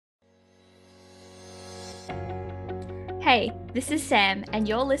Hey, this is Sam, and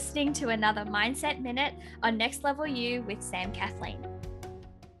you're listening to another Mindset Minute on Next Level You with Sam Kathleen.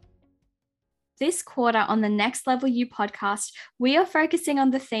 This quarter on the Next Level You podcast, we are focusing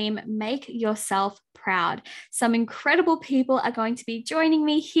on the theme, Make Yourself Proud. Some incredible people are going to be joining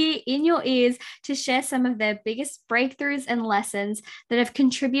me here in your ears to share some of their biggest breakthroughs and lessons that have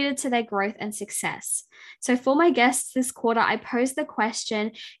contributed to their growth and success. So for my guests this quarter, I posed the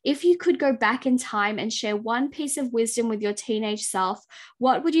question, if you could go back in time and share one piece of wisdom with your teenage self,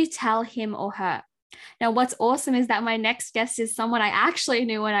 what would you tell him or her? Now, what's awesome is that my next guest is someone I actually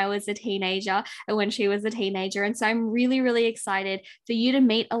knew when I was a teenager and when she was a teenager. And so I'm really, really excited for you to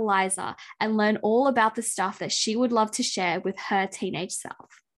meet Eliza and learn all about the stuff that she would love to share with her teenage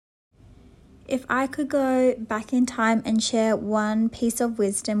self. If I could go back in time and share one piece of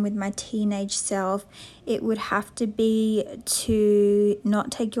wisdom with my teenage self, it would have to be to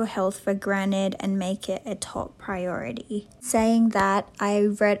not take your health for granted and make it a top priority. Saying that, I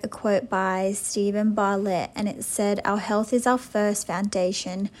read a quote by Stephen Bartlett, and it said, "Our health is our first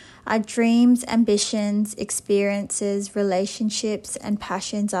foundation. Our dreams, ambitions, experiences, relationships, and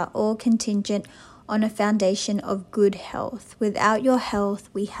passions are all contingent on a foundation of good health. Without your health,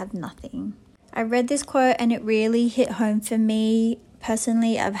 we have nothing." I read this quote and it really hit home for me.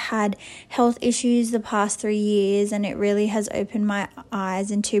 Personally, I've had health issues the past 3 years, and it really has opened my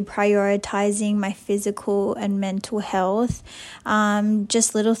eyes into prioritizing my physical and mental health.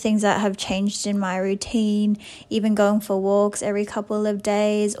 Just little things that have changed in my routine, even going for walks every couple of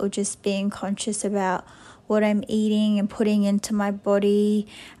days, or just being conscious about what I'm eating and putting into my body,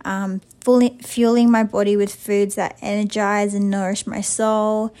 fueling my body with foods that energize and nourish my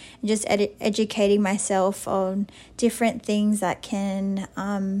soul, and just educating myself on different things that can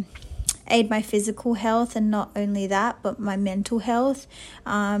aid my physical health. And not only that, but my mental health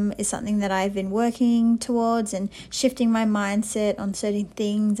is something that I've been working towards, and shifting my mindset on certain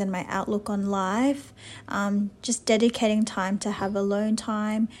things and my outlook on life. Just dedicating time to have alone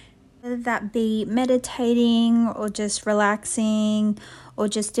time, whether that be meditating or just relaxing or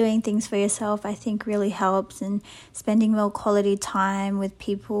just doing things for yourself, I think really helps, and spending more quality time with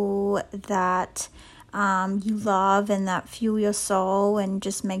people that you love and that fuel your soul and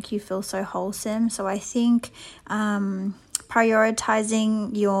just make you feel so wholesome. So I think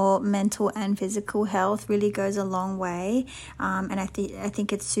prioritizing your mental and physical health really goes a long way, and I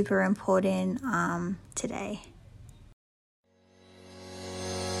think it's super important today.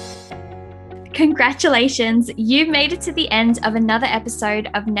 Congratulations, you've made it to the end of another episode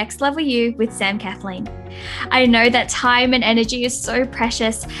of Next Level You with Sam Kathleen. I know that time and energy is so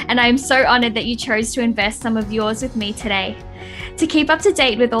precious, and I am so honored that you chose to invest some of yours with me today. To keep up to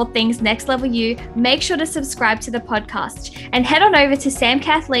date with all things Next Level You, make sure to subscribe to the podcast and head on over to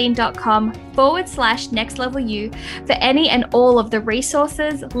samkathleen.com/nextlevelU for any and all of the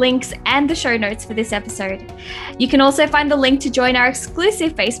resources, links, and the show notes for this episode. You can also find the link to join our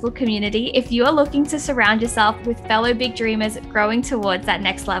exclusive Facebook community if you are looking to surround yourself with fellow big dreamers growing towards that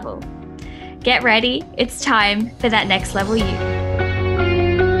next level. Get ready, it's time for that Next Level You.